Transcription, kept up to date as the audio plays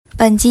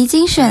本集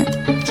精选，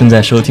正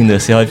在收听的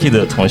CIP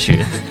的同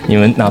学，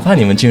哪怕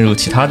你们进入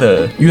其他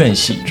的院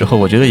系之后，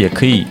我觉得也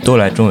可以多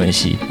来中文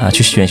系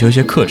去选修一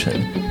些课程，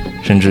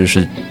甚至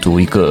是读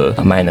一个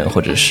minor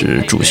或者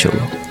是主修。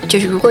就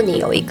是如果你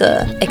有一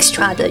个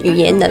extra 的语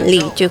言能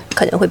力，就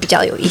可能会比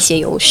较有一些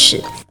优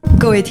势。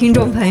各位听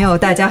众朋友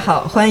大家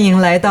好，欢迎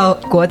来到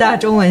国大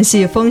中文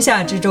系风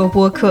夏之舟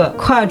播客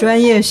跨专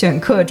业选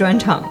课专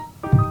场。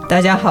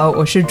大家好，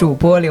我是主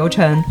播刘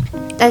晨。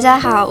大家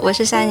好，我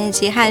是3年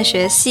级汉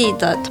学系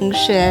的同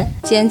学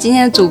兼今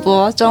天的主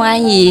播钟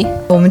安怡。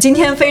我们今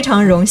天非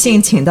常荣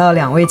幸请到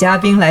2位嘉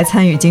宾来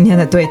参与今天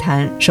的对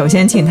谈，首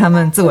先请他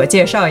们自我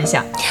介绍一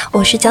下。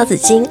我是焦子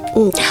金，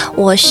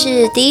我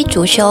是第一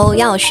主修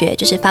药学，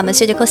就是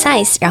pharmaceutical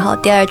science， 然后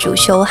第二主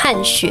修汉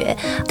学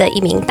的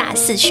一名大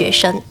四学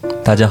生。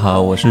大家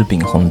好，我是秉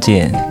宏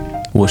建，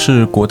我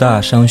是国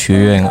大商学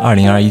院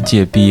2021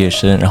届毕业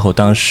生，然后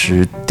当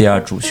时第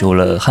二主修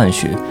了汉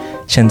学，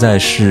现在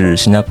是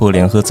新加坡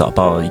联合早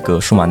报一个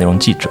数码内容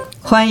记者。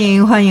欢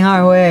迎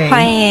2位。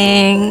欢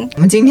迎。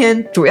我们今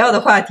天主要的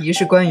话题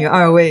是关于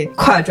2位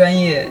跨专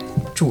业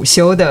主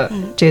修的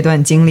这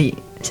段经历，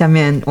下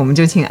面我们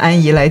就请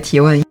安怡来提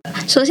问。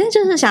首先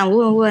就是想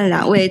问问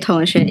2位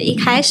同学，一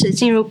开始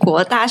进入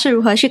国大是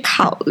如何去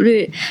考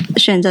虑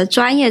选择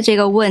专业这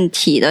个问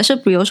题的？是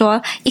比如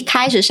说一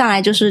开始上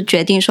来就是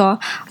决定说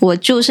我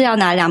就是要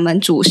拿2门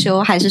主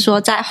修，还是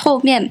说在后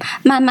面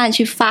慢慢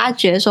去发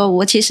掘说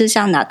我其实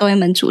想拿多一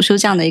门主修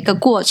这样的一个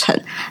过程？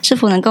是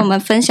否能跟我们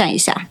分享一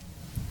下？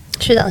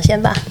学长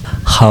先吧。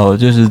好，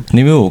就是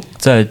因为我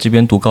在这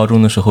边读高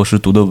中的时候是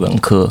读的文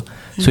科，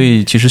所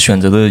以其实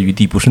选择的余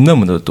地不是那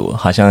么的多，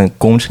好像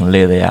工程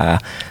类的呀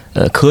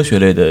科学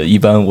类的一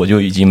般我就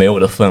已经没有我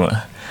的份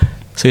了。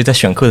所以在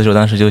选课的时候，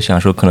当时就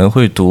想说可能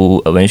会读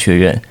文学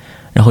院，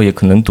然后也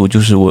可能读就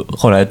是我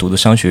后来读的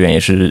商学院也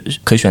是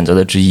可以选择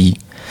的之一。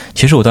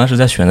其实我当时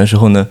在选的时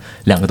候呢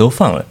，2个都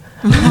放了，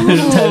但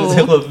是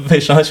最后被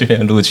商学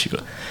院录取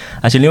了。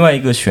而且另外一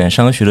个选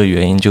商学的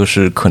原因就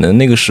是可能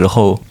那个时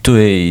候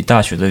对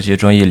大学的这些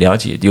专业了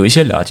解有一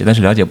些了解，但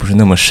是了解不是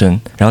那么深。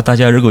然后大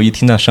家如果一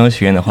听到商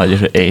学院的话，就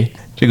是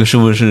这个是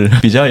不是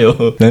比较有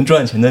能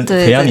赚钱的，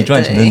培养你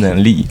赚钱的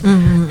能力？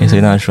所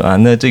以大家说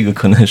那这个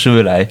可能是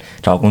未来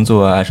找工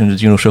作甚至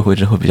进入社会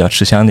之后比较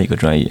吃香的一个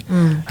专业。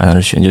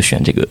当时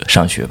选这个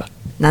商学吧。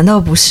难道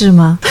不是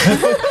吗？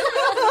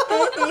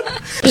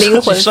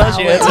灵魂发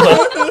问。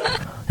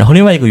然后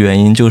另外一个原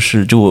因就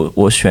是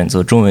我选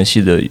择中文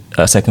系的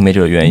second major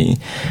的原因，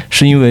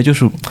是因为就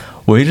是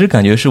我一直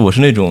感觉我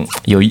是那种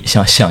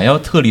想要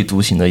特立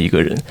独行的一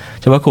个人，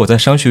就包括我在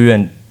商学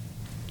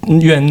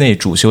院内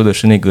主修的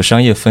是那个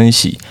商业分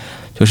析，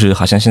就是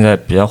好像现在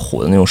比较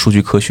火的那种数据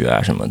科学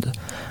什么的。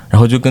然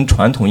后就跟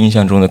传统印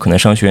象中的可能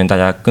商学院大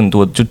家更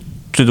多就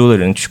最多的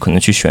人可能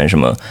去选什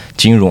么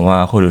金融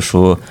或者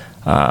说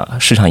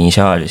市场营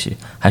销这些，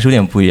还是有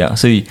点不一样。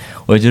所以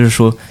我就是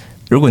说，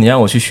如果你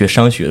让我去学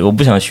商学，我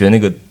不想学那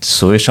个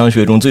所谓商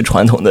学中最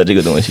传统的这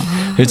个东西，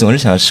所以总是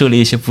想涉猎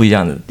一些不一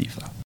样的地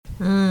方。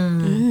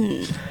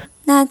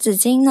那子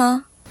金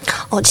呢？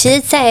其实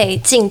在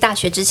进大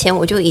学之前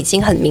我就已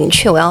经很明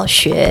确我要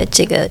选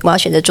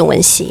择中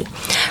文系。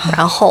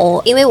然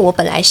后因为我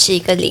本来是一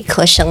个理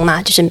科生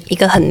嘛，就是一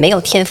个很没有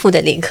天赋的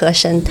理科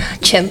生，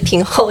全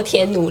凭后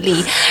天努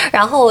力。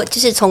然后就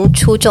是从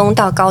初中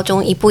到高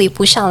中一步一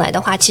步上来的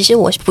话，其实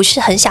我不是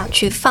很想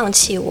去放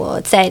弃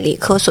我在理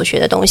科所学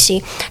的东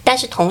西，但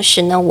是同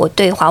时呢我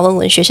对华文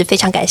文学是非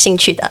常感兴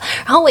趣的，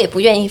然后我也不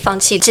愿意放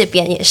弃这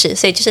边也是，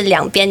所以就是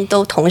2边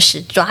都同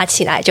时抓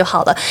起来就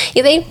好了。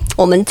因为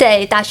我们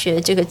在大学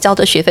这个交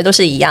的学费都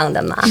是一样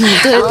的嘛，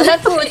对，那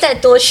不如再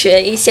多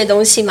学一些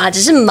东西嘛，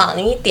只是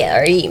忙一点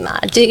而已嘛，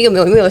就又没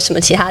有什么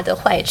其他的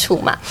坏处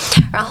嘛。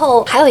然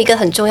后还有一个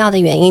很重要的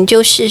原因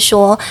就是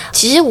说，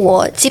其实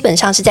我基本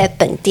上是在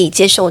本地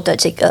接受的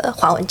这个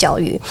华文教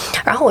育，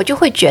然后我就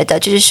会觉得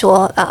就是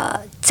说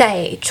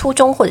在初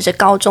中或者是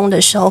高中的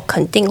时候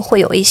肯定会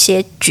有一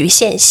些局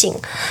限性，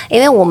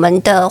因为我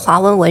们的华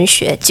文文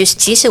学就是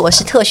即使我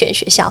是特选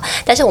学校，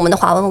但是我们的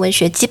华文文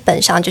学基本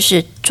上就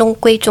是中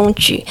规中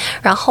矩，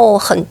然后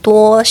很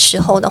多时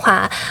候的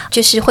话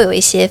就是会有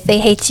一些非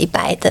黑即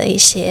白的一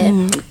些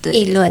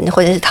议论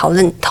或者是讨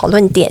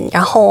论点，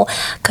然后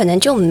可能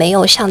就没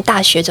有像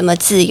大学这么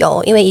自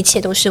由，因为一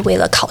切都是为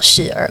了考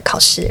试而考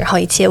试，然后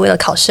一切为了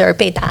考试而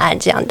背答案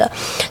这样的。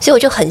所以我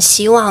就很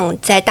希望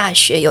在大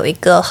学有一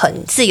个很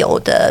自由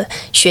的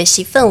学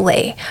习氛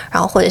围，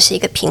然后或者是一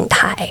个平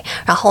台，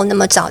然后那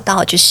么找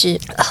到就是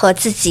和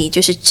自己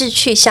就是志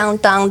趣相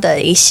当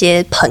的一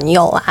些朋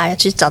友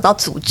就是找到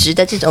组织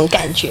的这种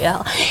感觉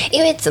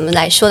因为怎么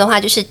来说的话，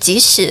就是即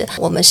使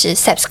我们是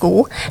SAP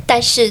School， 但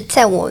是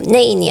在我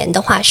那一年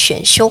的话，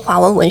选修华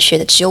文文学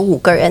的只有5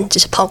个人，就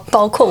是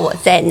包括我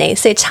在内，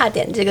所以差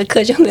点这个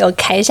课就没有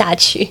开下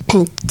去。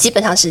基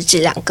本上是这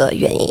2个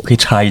原因。可以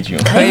插一句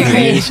吗？可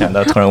以想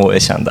到，突然我也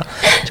想到，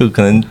就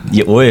可能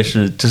我也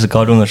是，这是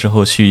高中的时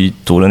候去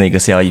读了那个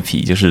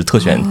CLEP， 就是特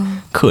选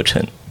课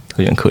程，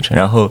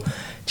然后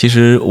其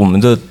实我们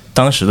的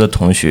当时的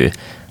同学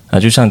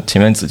就像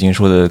前面子金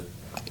说的，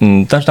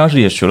但是当时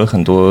也学了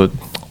很多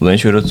文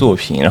学的作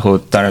品，然后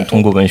当然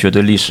通过文学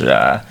对历史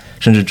啊，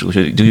甚至哲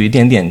学就有一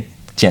点点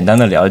简单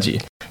的了解，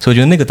所以我觉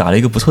得那个打了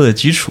一个不错的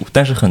基础。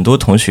但是很多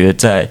同学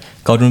在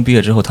高中毕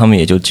业之后，他们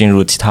也就进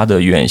入其他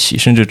的院系，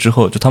甚至之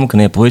后就他们可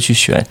能也不会去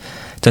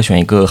再选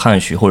一个汉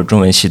学或者中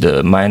文系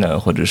的 minor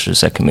或者是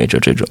second major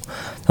这种。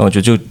那我觉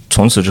得就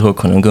从此之后，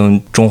可能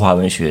跟中华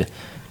文学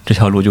这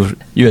条路就是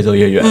越走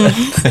越远了。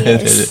对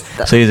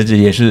对，所以这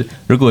也是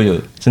如果有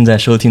正在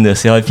收听的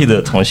CIP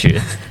的同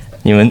学，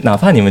你们哪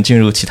怕你们进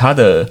入其他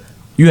的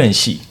院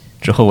系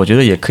之后，我觉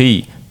得也可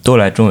以多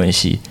来中文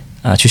系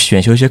啊，去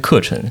选修一些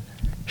课程，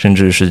甚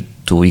至是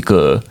读一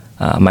个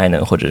minor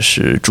或者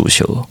是主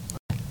修。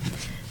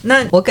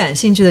那我感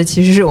兴趣的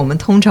其实是我们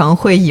通常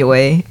会以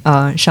为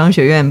商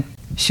学院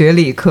学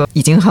理科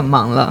已经很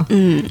忙了，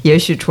也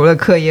许除了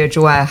课业之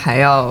外还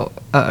要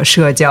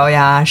社交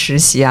呀、实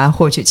习啊，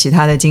获取其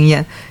他的经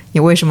验。你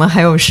为什么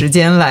还有时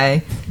间来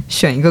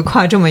选一个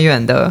跨这么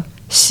远的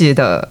系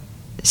的，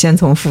先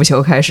从辅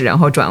修开始，然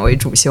后转为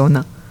主修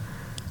呢？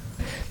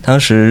当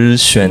时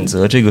选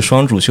择这个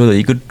双主修的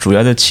一个主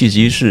要的契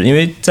机是因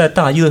为在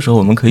大一的时候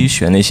我们可以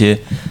选那些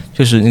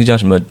就是那个叫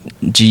什么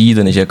G1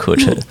 的那些课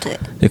程，对，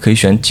也可以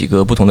选几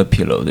个不同的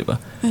pillar， 对吧？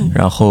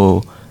然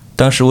后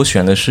当时我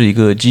选的是一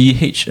个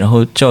G1H， 然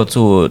后叫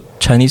做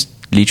Chinese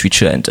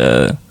Literature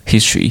and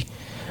History，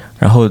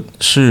 然后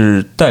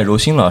是戴柔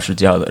新老师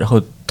教的，然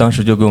后当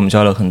时就给我们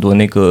教了很多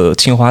那个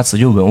青花瓷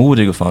就文物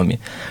这个方面。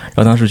然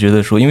后当时觉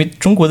得说，因为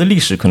中国的历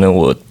史可能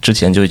我之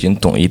前就已经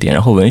懂一点，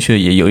然后文学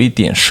也有一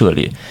点涉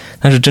猎，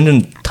但是真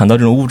正谈到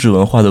这种物质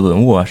文化的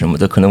文物啊什么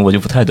的，可能我就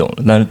不太懂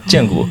了。但是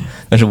见过，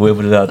但是我也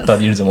不知道到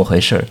底是怎么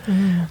回事。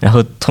然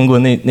后通过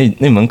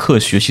那门课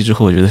学习之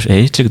后，我觉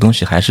得这个东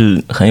西还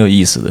是很有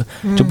意思的，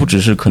就不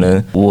只是可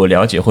能我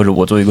了解，或者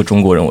我作为一个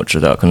中国人我知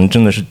道，可能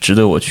真的是值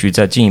得我去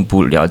再进一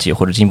步了解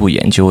或者进一步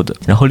研究的。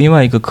然后另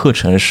外一个课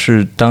程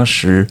是当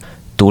时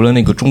读了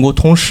那个中国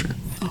通史，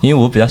因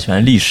为我比较喜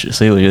欢历史，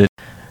所以我觉得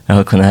然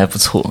后可能还不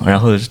错。然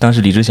后当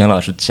时李志贤老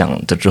师讲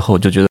的之后，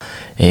就觉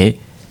得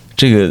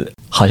这个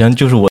好像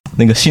就是我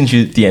那个兴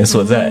趣点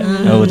所在，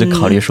然后我就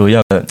考虑说要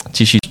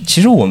继续。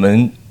其实我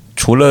们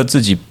除了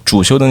自己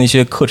主修的那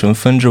些课程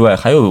分之外，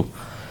还有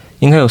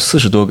应该有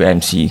40多个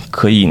MC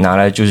可以拿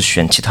来就是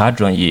选其他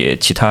专业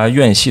其他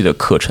院系的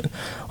课程。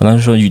我当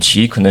时说与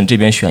其可能这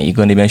边选一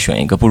个那边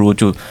选一个，不如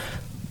就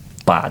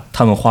把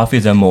他们花费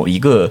在某一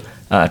个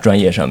专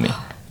业上面。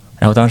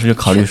然后当时就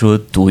考虑说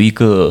读一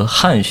个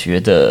汉学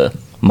的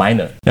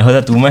minor， 然后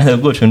在读 minor 的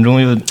过程中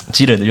又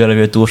积累的越来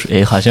越多，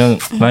好像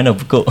minor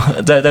不够，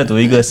再读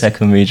一个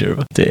second major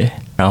吧。对，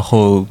然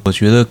后我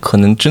觉得可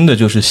能真的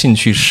就是兴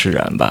趣使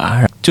然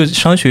吧。就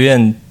商学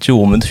院，就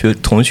我们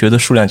同学的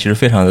数量其实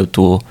非常的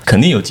多，肯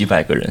定有几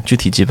百个人，具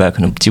体几百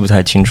可能记不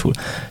太清楚，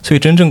所以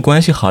真正关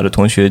系好的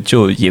同学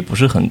就也不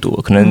是很多，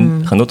可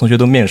能很多同学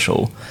都面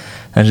熟。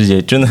但是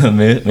也真的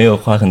没有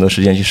花很多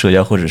时间去社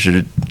交，或者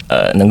是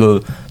能够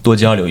多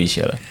交流一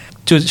些了。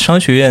就商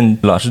学院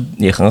老师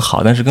也很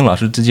好，但是跟老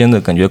师之间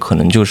的感觉可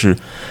能就是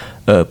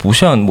不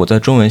像我在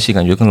中文系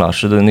感觉跟老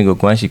师的那个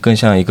关系更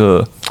像一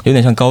个有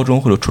点像高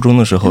中或者初中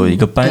的时候一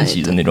个班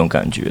级的那种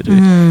感觉。对，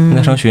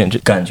那商学院这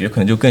感觉可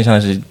能就更像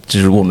是就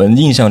是我们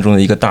印象中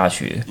的一个大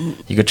学，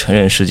一个成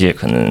人世界，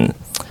可能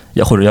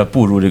或者要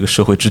步入这个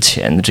社会之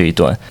前的这一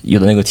段有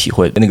的那个体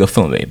会那个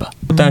氛围吧。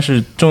但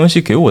是中文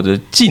系给我的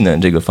技能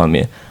这个方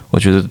面，我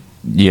觉得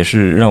也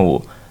是让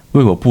我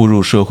为我步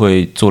入社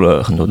会做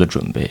了很多的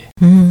准备。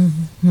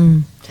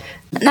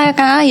那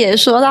刚刚也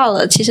说到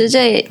了，其实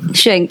这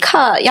选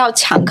课要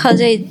抢课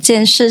这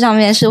件事上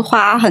面是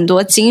花很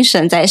多精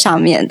神在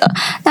上面的。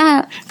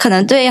那可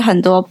能对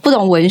很多不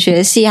懂文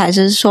学系还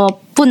是说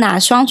不拿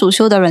双主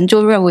修的人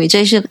就认为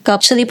这是个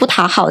吃力不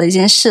讨好的一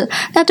件事。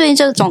那对于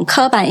这种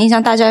刻板印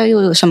象，大家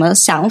又有什么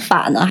想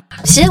法呢？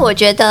其实我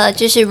觉得，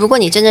就是如果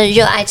你真的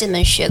热爱这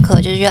门学科，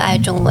就是热爱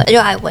中文、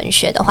热爱文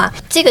学的话，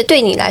这个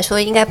对你来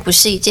说应该不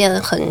是一件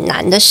很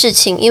难的事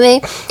情，因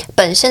为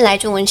本身来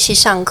中文系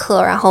上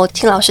课，然后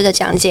听老师的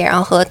讲解，然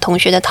后和同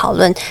学的讨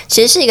论，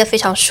其实是一个非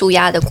常舒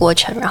压的过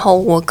程。然后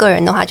我个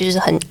人的话，就是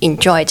很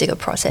enjoy 这个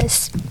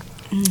process。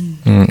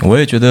我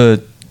也觉得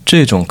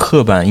这种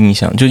刻板印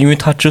象，就因为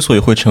它之所以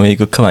会成为一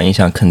个刻板印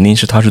象，肯定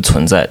是它是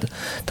存在的。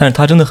但是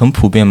它真的很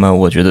普遍吗？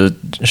我觉得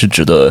是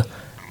值得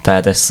大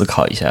家再思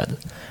考一下的。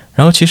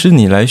然后其实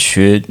你来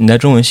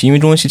中文系，因为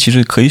中文系其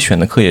实可以选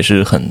的课也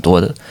是很多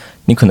的。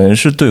你可能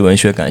是对文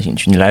学感兴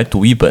趣，你来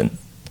读一本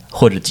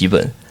或者几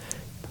本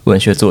文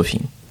学作品，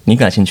你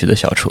感兴趣的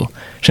小说，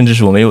甚至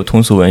是我们有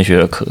通俗文学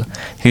的课，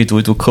可以读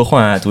一读科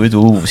幻啊，读一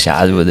读武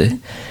侠，对不对？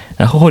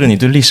然后或者你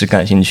对历史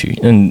感兴趣，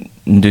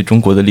你对中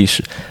国的历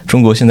史，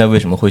中国现在为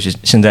什么会是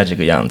现在这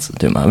个样子，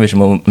对吗？为什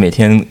么每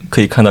天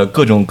可以看到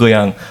各种各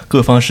样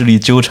各方势力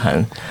纠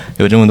缠，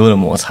有这么多的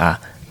摩擦？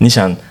你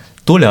想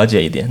多了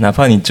解一点，哪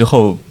怕你之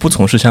后不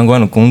从事相关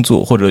的工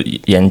作或者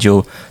研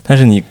究，但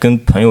是你跟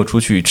朋友出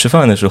去吃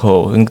饭的时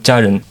候，跟家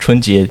人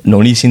春节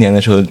农历新年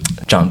的时候，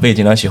长辈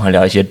经常喜欢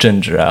聊一些政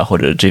治啊或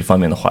者这方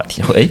面的话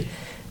题，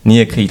你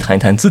也可以谈一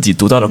谈自己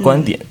独到的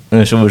观点，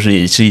是不是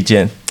也是一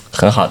件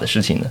很好的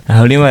事情的。然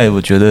后另外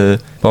我觉得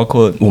包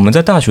括我们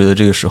在大学的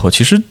这个时候，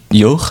其实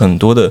有很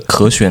多的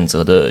可选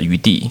择的余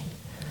地。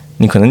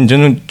你可能你真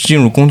正进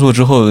入工作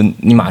之后，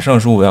你马上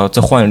说我要再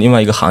换另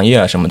外一个行业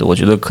啊什么的，我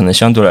觉得可能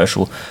相对来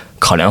说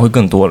考量会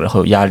更多了，然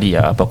后压力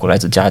啊，包括来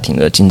自家庭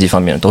的经济方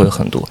面都会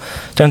很多。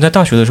但是在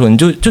大学的时候，你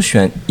就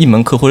选一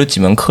门课或者几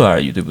门课而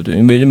已，对不对？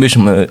因为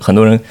什么很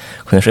多人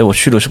可能说我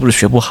去了是不是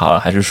学不好啊，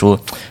还是说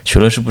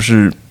学了是不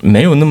是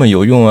没有那么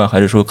有用啊，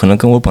还是说可能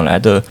跟我本来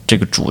的这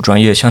个主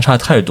专业相差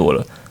太多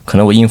了，可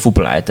能我应付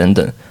不来等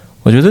等。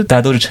我觉得大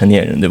家都是成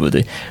年人，对不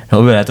对？然后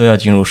未来都要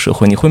进入社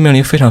会，你会面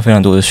临非常非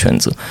常多的选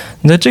择。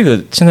你在这个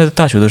现在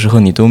大学的时候，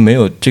你都没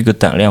有这个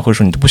胆量，或者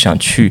说你都不想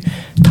去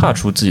踏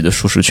出自己的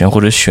舒适圈，或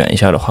者选一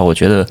下的话，我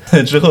觉得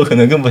之后可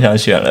能更不想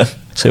选了。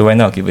所以 why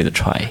not give it a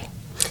try？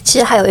 其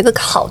实还有一个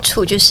好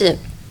处就是，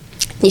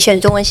你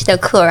选中文系的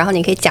课，然后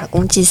你可以假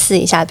公济私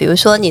一下。比如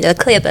说你的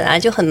课业本来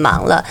就很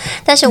忙了，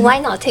但是 why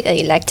not take an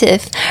elective？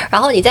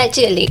 然后你在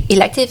这个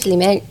elective 里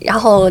面，然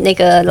后那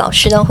个老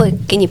师呢会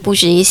给你布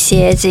置一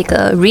些这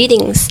个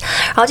readings，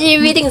 然后这些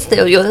readings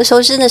有的时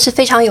候真的是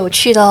非常有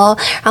趣的哦。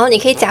然后你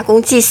可以假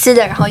公济私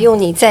的，然后用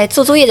你在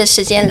做作业的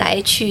时间来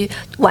去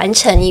完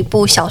成一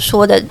部小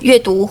说的阅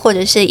读，或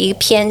者是一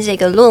篇这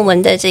个论文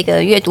的这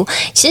个阅读。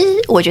其实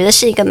我觉得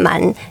是一个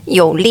蛮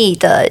有利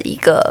的一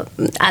个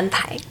安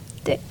排。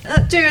对，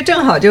这个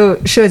正好就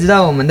涉及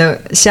到我们的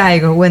下一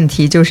个问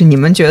题，就是你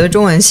们觉得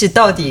中文系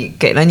到底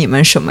给了你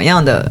们什么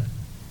样的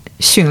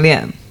训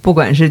练？不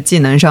管是技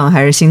能上，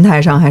还是心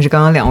态上，还是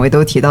刚刚两位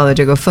都提到的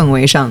这个氛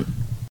围上。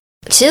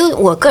其实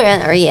我个人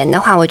而言的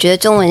话，我觉得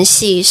中文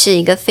系是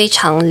一个非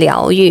常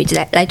疗愈，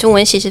来中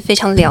文系是非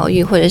常疗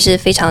愈，或者是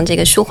非常这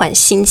个舒缓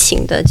心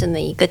情的这么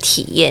一个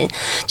体验。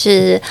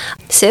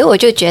所以我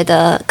就觉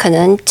得，可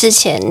能之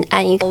前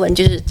按一个文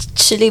就是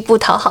吃力不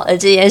讨好的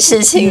这件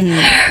事情，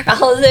然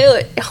后所以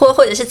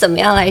或者是怎么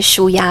样来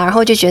舒压，然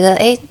后就觉得，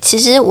其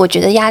实我觉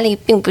得压力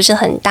并不是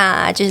很大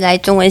啊，就是来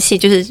中文系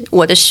就是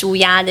我的舒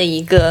压的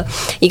一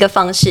个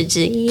方式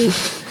之一。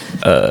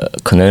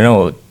可能让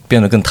我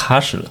变得更踏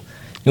实了。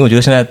因为我觉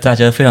得现在大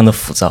家非常的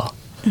浮躁，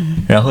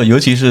然后尤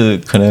其是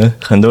可能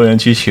很多人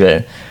去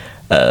选，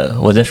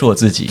我在说我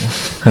自己，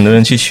很多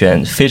人去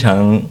选非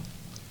常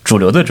主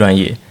流的专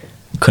业，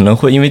可能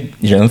会因为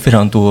人非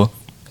常多，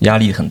压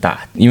力很大，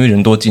因为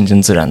人多竞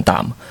争自然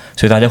大嘛，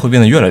所以大家会变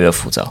得越来越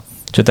浮躁，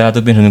就大家都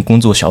变成工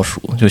作小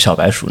鼠，就小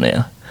白鼠那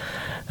样。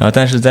然后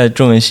但是在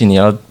中文系你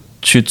要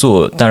去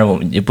做，当然我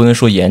们也不能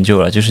说研究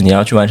了，就是你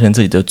要去完成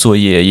自己的作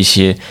业，一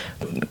些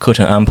课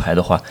程安排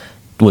的话，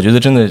我觉得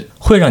真的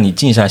会让你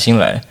静下心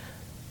来，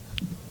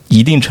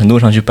一定程度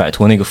上去摆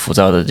脱那个浮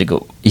躁的这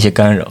个一些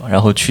干扰，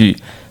然后去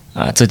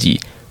自己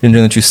认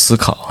真的去思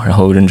考，然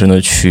后认真的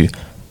去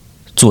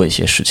做一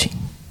些事情。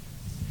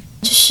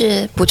就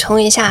是补充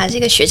一下，这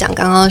个学长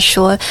刚刚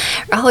说，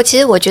然后其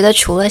实我觉得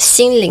除了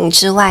心灵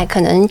之外，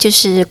可能就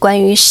是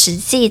关于实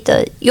际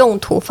的用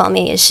途方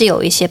面也是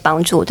有一些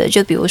帮助的。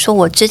就比如说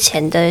我之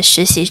前的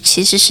实习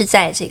其实是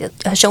在这个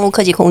生物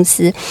科技公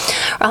司，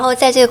然后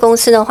在这个公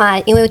司的话，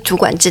因为主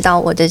管知道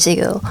我的这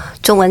个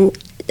中文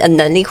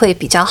能力会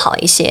比较好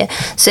一些，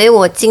所以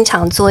我经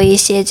常做一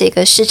些这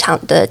个市场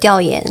的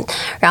调研，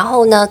然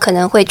后呢可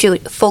能会就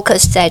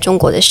focus 在中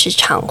国的市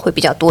场会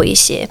比较多一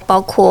些，包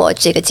括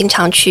这个经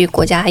常去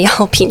国家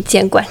药品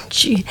监管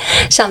局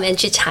上面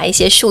去查一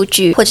些数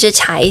据，或者是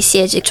查一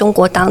些这中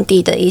国当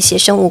地的一些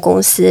生物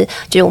公司，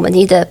就是我们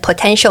的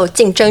potential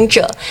竞争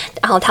者，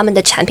然后他们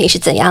的产品是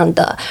怎样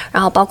的，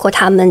然后包括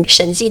他们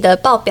审计的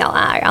报表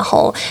啊，然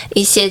后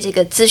一些这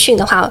个资讯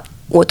的话，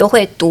我都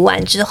会读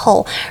完之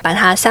后把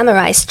它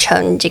summarize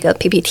成这个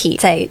PPT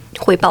再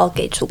汇报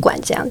给主管，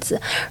这样子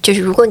就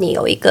是如果你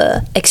有一个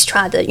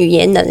extra 的语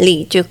言能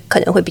力，就可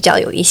能会比较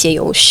有一些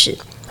优势。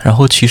然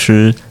后其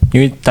实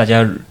因为大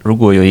家如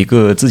果有一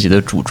个自己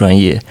的主专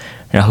业，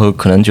然后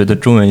可能觉得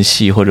中文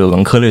系或者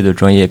文科类的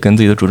专业跟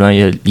自己的主专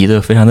业离得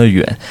非常的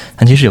远，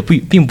但其实也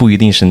并不一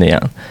定是那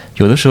样。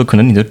有的时候可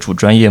能你的主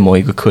专业某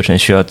一个课程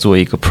需要做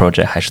一个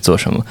project 还是做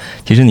什么，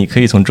其实你可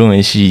以从中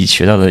文系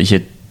学到的一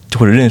些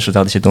或者认识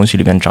到的一些东西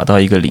里面找到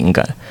一个灵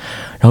感，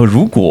然后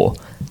如果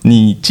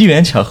你机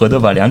缘巧合的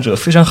把两者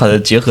非常好的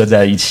结合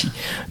在一起，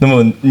那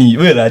么你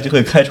未来就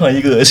会开创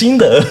一个新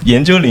的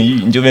研究领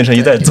域，你就变成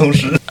一代宗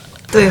师。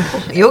对，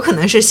有可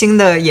能是新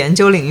的研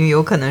究领域，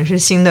有可能是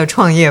新的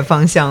创业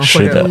方向，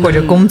或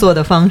者工作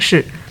的方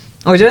式。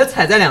我觉得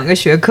踩在两个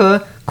学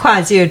科跨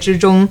界之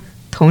中，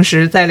同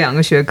时在两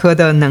个学科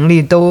的能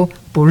力都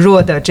不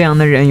弱的这样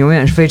的人，永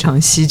远是非常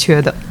稀缺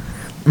的。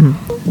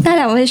那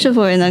两位是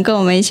否也能跟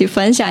我们一起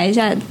分享一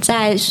下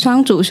在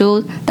双主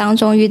修当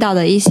中遇到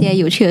的一些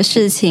有趣的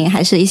事情，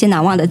还是一些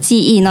难忘的记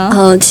忆呢？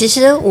其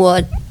实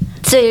我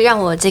最让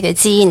我这个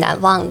记忆难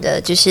忘的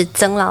就是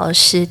曾老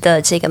师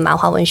的这个麻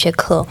花文学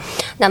课。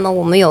那么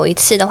我们有一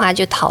次的话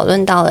就讨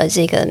论到了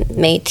这个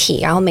媒体，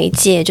然后媒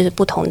介就是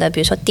不同的，比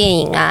如说电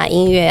影啊、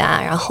音乐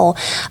啊，然后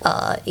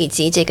以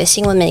及这个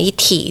新闻媒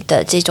体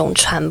的这种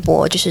传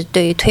播，就是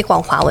对于推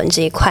广华文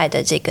这一块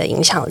的这个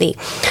影响力。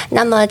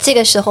那么这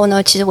个时候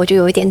呢，其实我就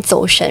有一点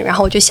走神，然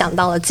后我就想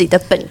到了自己的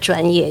本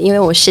专业，因为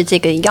我是这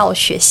个药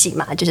学系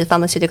嘛，就是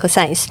pharmaceutical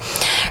science。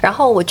然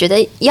后我觉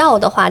得药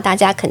的话，大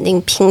家肯定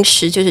平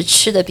时就是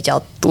吃的比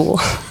较多，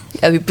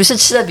不是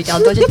吃的比较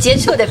多，就接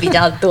触的比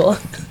较多。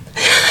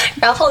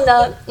然后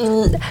呢，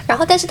然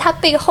后但是它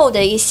背后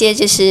的一些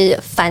就是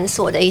繁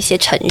琐的一些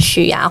程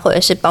序啊，或者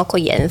是包括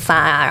研发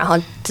啊，然后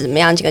怎么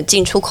样这个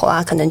进出口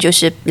啊，可能就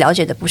是了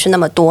解的不是那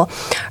么多。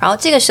然后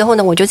这个时候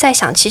呢，我就在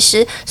想，其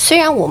实虽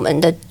然我们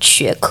的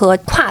学科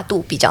跨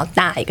度比较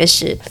大，一个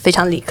是非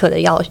常理科的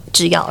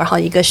制药，然后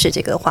一个是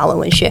这个华文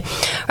文学，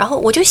然后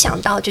我就想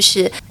到就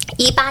是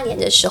18年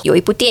的时候有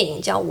一部电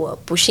影叫《我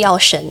不是药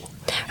神》。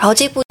然后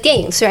这部电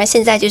影虽然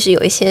现在就是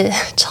有一些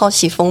抄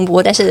袭风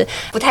波，但是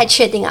不太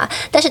确定啊。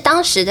但是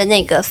当时的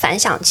那个反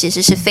响其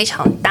实是非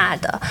常大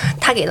的，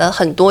它给了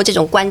很多这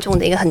种观众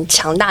的一个很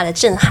强大的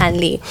震撼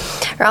力。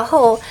然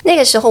后那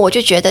个时候我就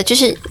觉得，就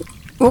是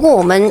如果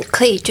我们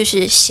可以就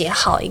是写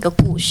好一个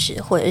故事，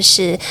或者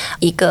是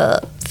一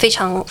个非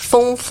常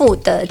丰富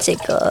的这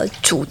个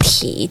主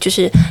题，就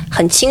是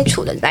很清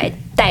楚的来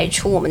带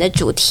出我们的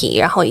主题，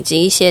然后以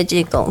及一些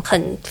这种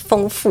很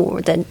丰富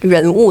的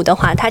人物的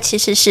话，它其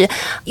实是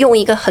用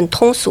一个很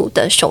通俗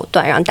的手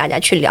段让大家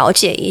去了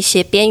解一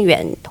些边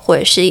缘或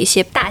者是一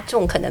些大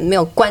众可能没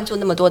有关注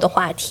那么多的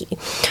话题。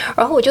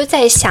然后我就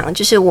在想，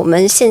就是我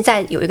们现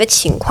在有一个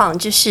情况，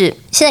就是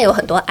现在有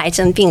很多癌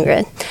症病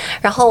人，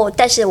然后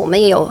但是我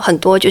们也有很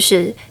多就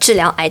是治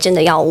疗癌症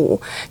的药物，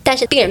但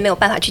是病人没有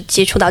办法去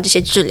接触到这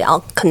些治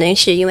疗，可能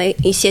是因为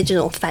一些这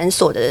种繁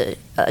琐的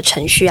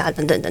程序啊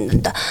等等等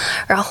等的。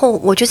然后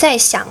我就在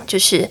想，就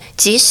是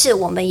即使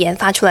我们研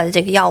发出来的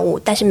这个药物，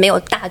但是没有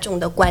大众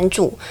的关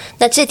注，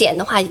那这点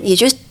的话也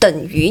就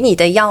等于你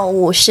的药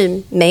物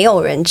是没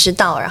有人知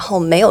道，然后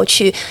没有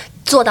去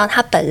做到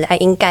它本来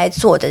应该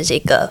做的这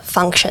个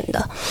function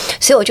的。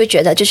所以我就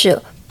觉得，就是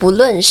不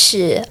论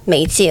是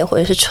媒介或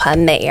者是传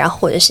媒，然后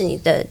或者是你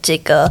的这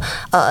个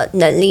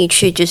能力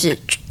去就是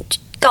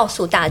告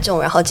诉大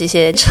众，然后这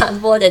些传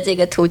播的这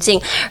个途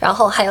径，然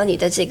后还有你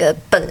的这个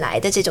本来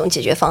的这种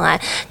解决方案，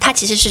它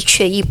其实是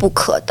缺一不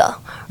可的。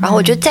然后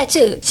我就在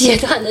这个阶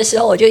段的时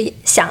候，我就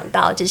想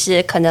到，就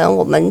是可能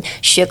我们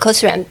学科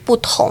虽然不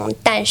同，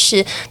但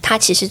是它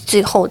其实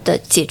最后的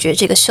解决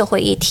这个社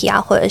会议题啊，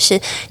或者是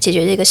解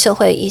决这个社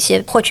会一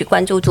些获取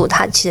关注度，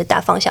它其实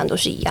大方向都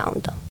是一样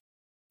的。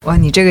哇，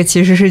你这个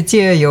其实是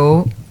借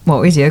由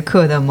某一节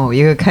课的某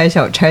一个开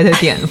小差的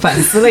点反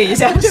思了一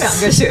下这两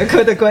个学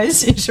科的关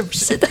系，是不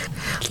是？是的。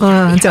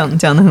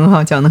讲得很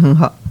好，讲得很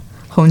好。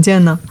洪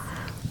建呢？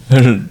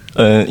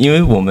因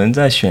为我们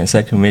在选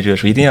second major 的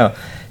时候，一定要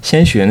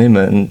先选那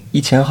门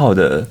1000号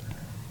的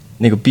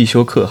那个必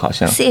修课，好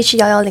像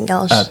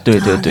CH1101啊，对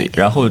对对。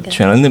然后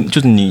选了就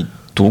是你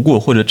读过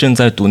或者正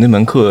在读那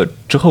门课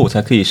之后，我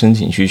才可以申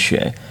请去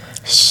选，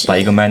把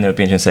一个 minor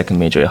变成 second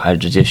major， 还是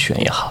直接选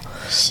也好。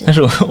但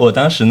是我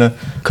当时呢，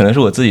可能是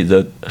我自己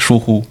的疏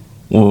忽，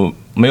我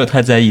没有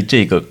太在意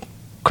这个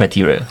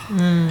criteria。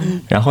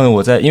然后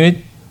呢，因为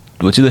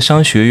我记得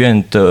商学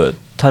院的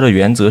它的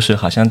原则是，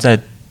好像在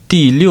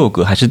第6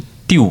个还是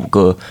第5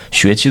个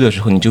学期的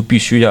时候，你就必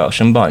须要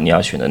申报你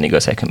要选的那个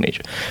second major。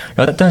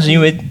然后，但是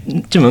因为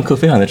这门课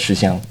非常的吃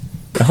香，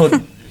然后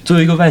作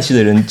为一个外系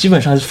的人，基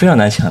本上是非常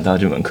难抢到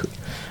这门课。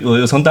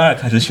我从大2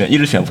开始选，一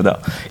直选不到，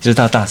一直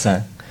到大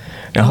3。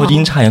然后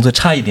阴差阳错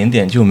差一点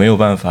点就没有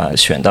办法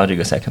选到这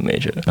个 second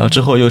major， 然后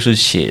之后又是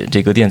写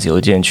这个电子邮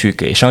件去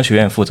给商学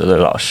院负责的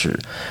老师，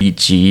以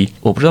及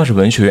我不知道是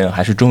文学院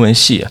还是中文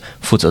系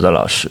负责的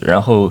老师，然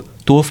后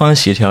多方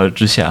协调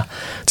之下，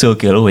最后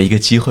给了我一个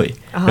机会，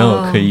让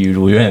我可以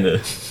如愿的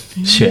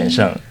选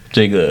上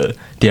这个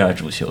第2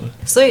主修。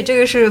所以这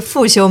个是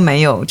副修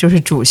没有，就是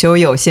主修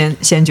有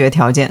先决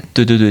条件。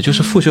对对对，就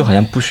是副修好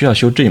像不需要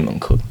修这一门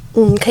课。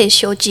可以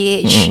修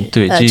GH，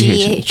对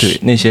GH， 对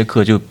那些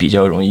课就比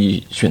较容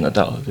易选得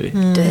到，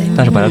对，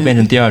但是把它变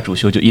成第2主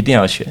修就一定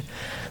要选，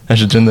但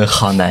是真的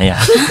好难呀。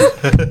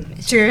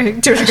这个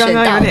就是刚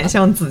刚有点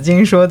像紫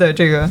金说的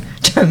这个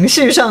程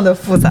序上的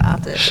复杂。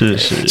是，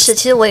其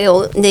实我也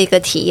有那个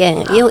体验，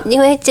因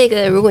为这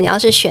个如果你要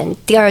是选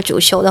第2主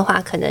修的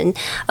话，可能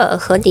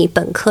和你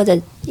本科的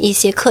一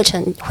些课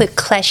程会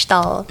clash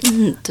到，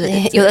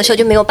对，有的时候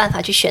就没有办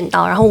法去选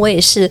到。然后我也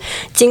是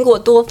经过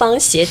多方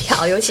协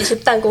调，尤其是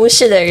办公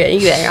室的人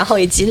员，然后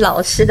以及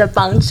老师的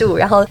帮助，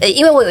然后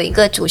因为我有一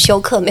个主修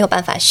课没有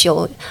办法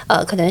修，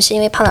可能是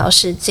因为胖老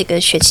师这个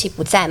学期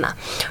不在嘛，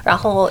然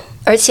后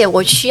而且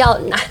我需要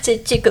拿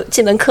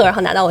这门课，然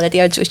后拿到我的第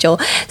2主修，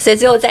所以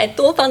最后在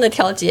多方的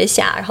调节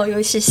下，然后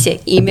又是写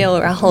email，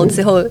 然后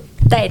最后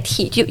代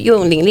替，就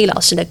用林丽老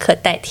师的课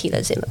代替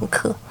了这门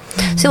课。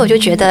所以我就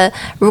觉得，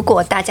如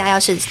果大家要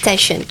是在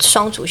选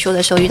双主修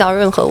的时候遇到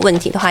任何问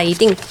题的话，一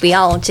定不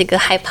要这个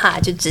害怕，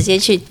就直接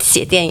去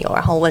写电邮，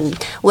然后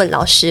问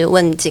老师，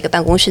问这个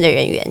办公室的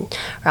人员，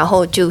然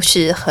后就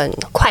是很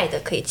快的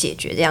可以解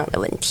决这样的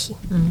问题。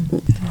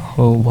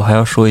我还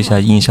要说一下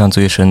印象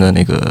最深的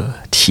那个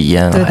体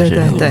验啊，还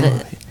是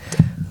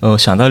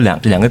想到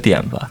两个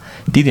点吧。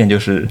第一点就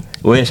是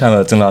我也上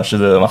了曾老师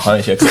的华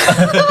文学课，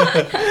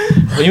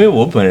因为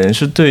我本人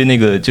是对那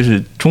个就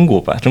是中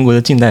国的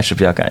近代史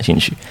比较感兴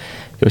趣，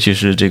尤其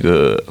是这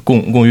个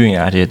共运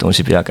啊这些东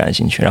西比较感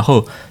兴趣。然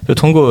后就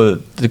通过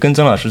跟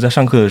曾老师在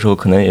上课的时候，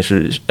可能也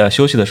是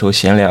休息的时候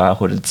闲聊啊，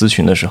或者咨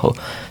询的时候，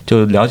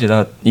就了解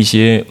到一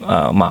些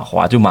马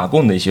华就马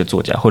共的一些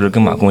作家，或者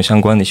跟马共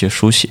相关的一些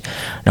书写，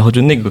然后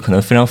就那个可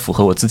能非常符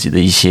合我自己的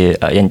一些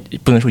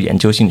不能说研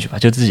究兴趣吧，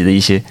就自己的一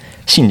些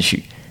兴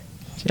趣。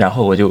然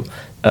后我就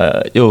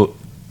又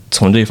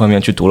从这一方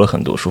面去读了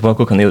很多书，包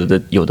括可能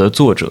有的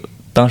作者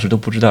当时都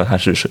不知道他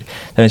是谁，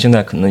但是现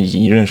在可能已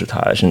经认识他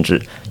了，甚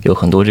至有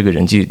很多这个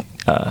人际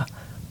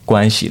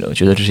关系了。我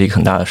觉得这是一个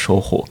很大的收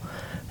获。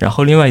然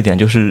后另外一点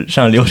就是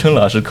上刘琛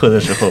老师课的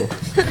时候，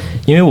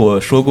因为我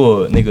说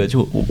过那个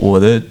就我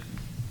的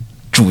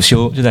主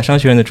修就在商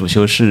学院的主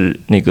修是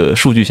那个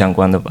数据相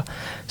关的吧，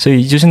所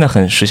以就现在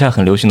时下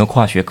很流行的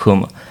跨学科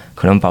嘛，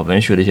可能把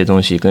文学的一些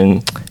东西跟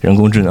人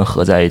工智能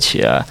合在一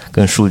起啊，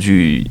跟数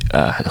据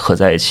合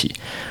在一起。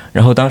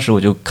然后当时我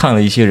就看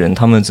了一些人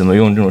他们怎么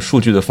用这种数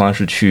据的方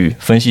式去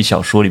分析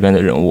小说里边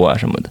的人物啊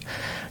什么的，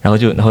然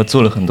后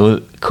做了很多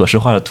可视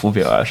化的图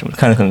表啊什么的，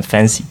看得很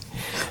fancy，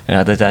 然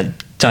后大家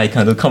乍一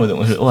看都看不懂，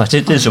我说哇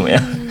这是什么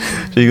呀？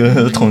这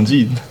个统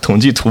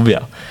计图表。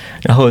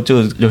然后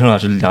就刘琛老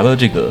师聊到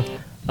这个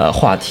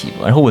话题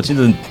吧。然后我记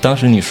得当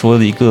时你说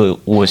的一个，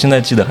我现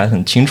在记得还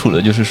很清楚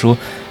的，就是说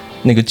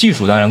那个技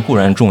术当然固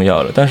然重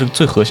要了，但是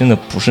最核心的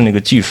不是那个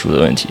技术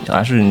的问题，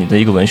而是你的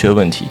一个文学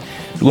问题。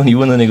如果你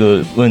问的那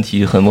个问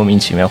题很莫名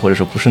其妙，或者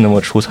说不是那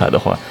么出彩的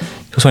话，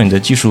就算你的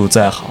技术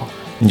再好，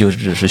你就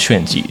只是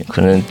炫技，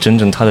可能真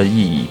正它的意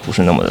义不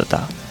是那么的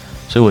大。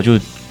所以我就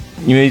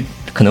因为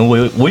可能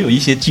我有一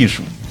些技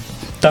术，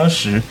当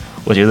时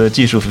我觉得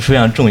技术是非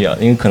常重要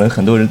的，因为可能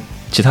很多人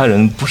其他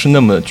人不是那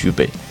么具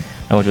备。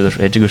然后我觉得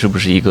说，这个是不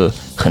是一个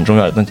很重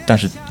要的？但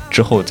是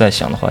之后再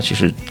想的话，其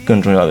实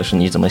更重要的是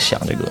你怎么想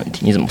这个问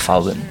题，你怎么发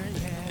问。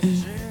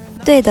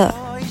对的。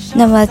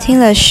那么听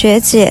了学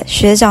姐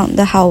学长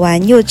的好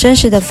玩又真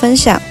实的分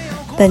享，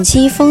本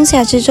期风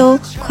夏之舟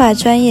跨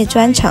专业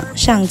专场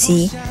上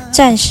集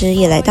暂时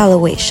也来到了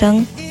尾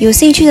声。有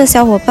兴趣的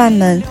小伙伴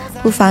们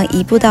不妨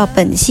移步到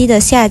本期的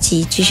下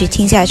集继续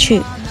听下去。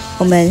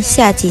我们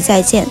下集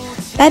再见，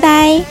拜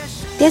拜！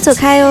别走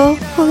开哦，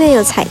后面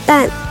有彩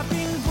蛋。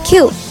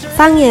Q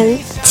方言。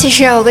其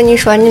实我跟你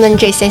说，你们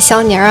这些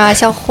小妮儿啊、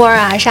小伙儿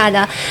啊啥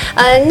的，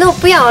那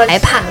不要害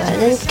怕了，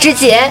直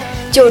接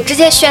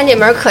选这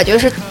门课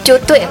就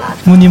对了。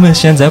你们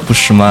现在不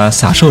是吗？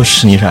啥时候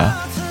是你啥？